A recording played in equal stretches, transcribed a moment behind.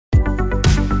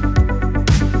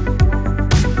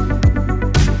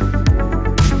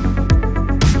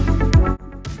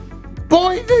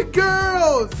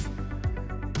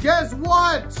guess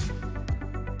what?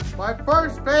 My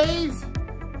first phase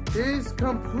is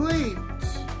complete.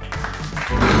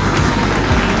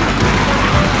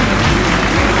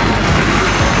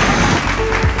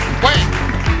 Wait!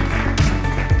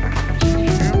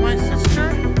 You're my sister?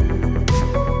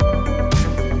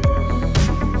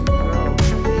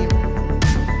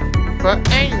 But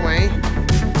anyway,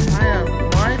 I have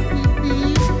my PP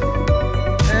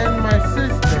and my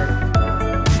sister.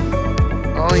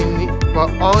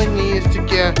 All I need is to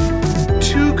get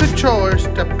 2 controllers,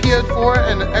 the PS4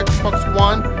 and the Xbox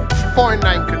One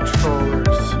Fortnite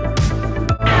controllers.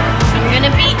 I'm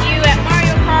gonna beat you at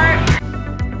Mario Kart.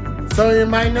 So you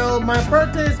might know my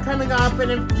birthday is coming up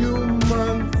in a few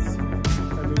months.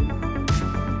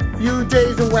 Few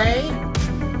days away.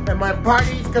 And my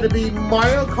party is gonna be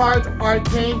Mario Kart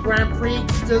Arcade Grand Prix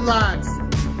Deluxe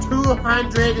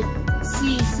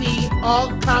 200cc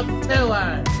all-cup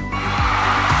tour.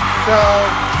 So,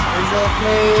 is it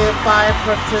okay if I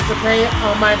participate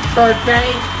on my birthday?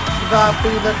 If I'll be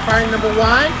the car number 1?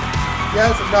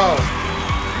 Yes or no?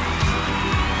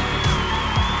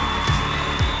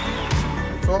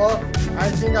 So,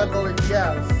 I think I'll go with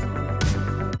yes.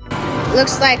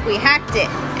 Looks like we hacked it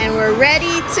and we're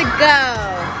ready to go.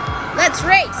 Let's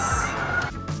race.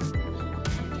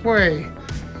 Wait,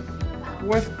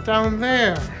 what's down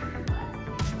there?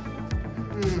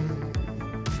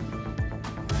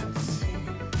 Let's see.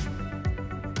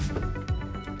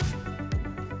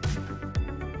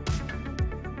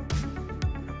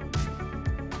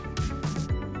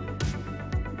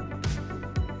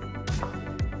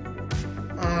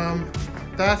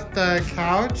 That's the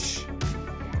couch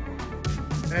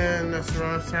and the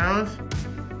surround sound.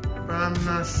 But I'm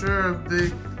not sure if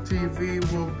the TV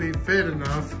will be fit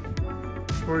enough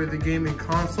for the gaming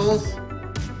consoles.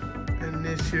 And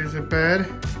this here's a bed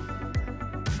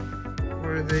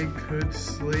where they could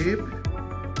sleep.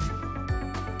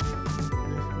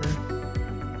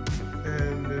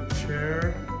 And the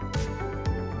chair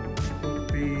will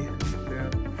be their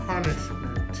punishment.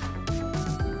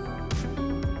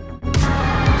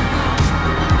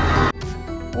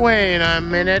 Wait a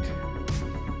minute.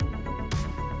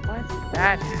 What's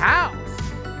that house?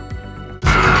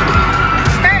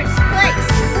 First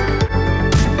place.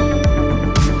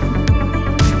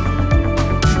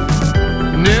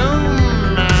 Newmans.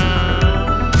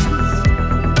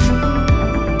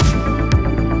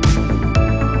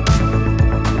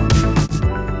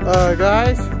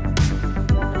 Guys,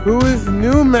 who is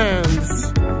Newmans?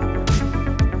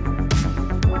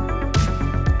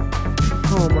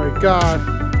 Oh my God,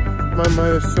 my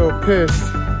mother's so pissed.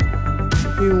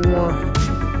 He wants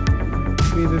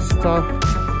me to stop.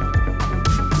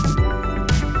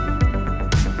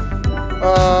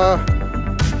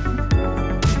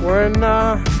 We're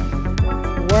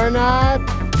not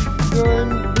doing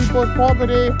people's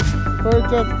property. We're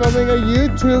just filming a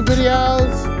YouTube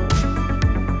videos.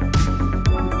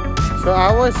 So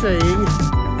I was saying,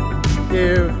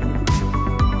 if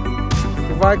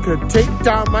I could take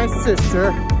down my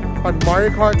sister on Mario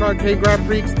Kart Arcade Grand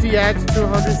Prix DX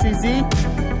 200cc,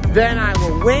 then I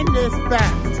will win this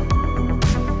bet.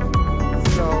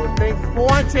 So thanks for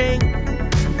watching.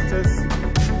 Just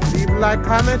leave a like,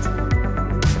 comment,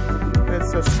 and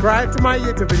subscribe to my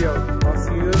YouTube video. I'll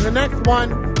see you in the next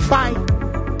one. Bye.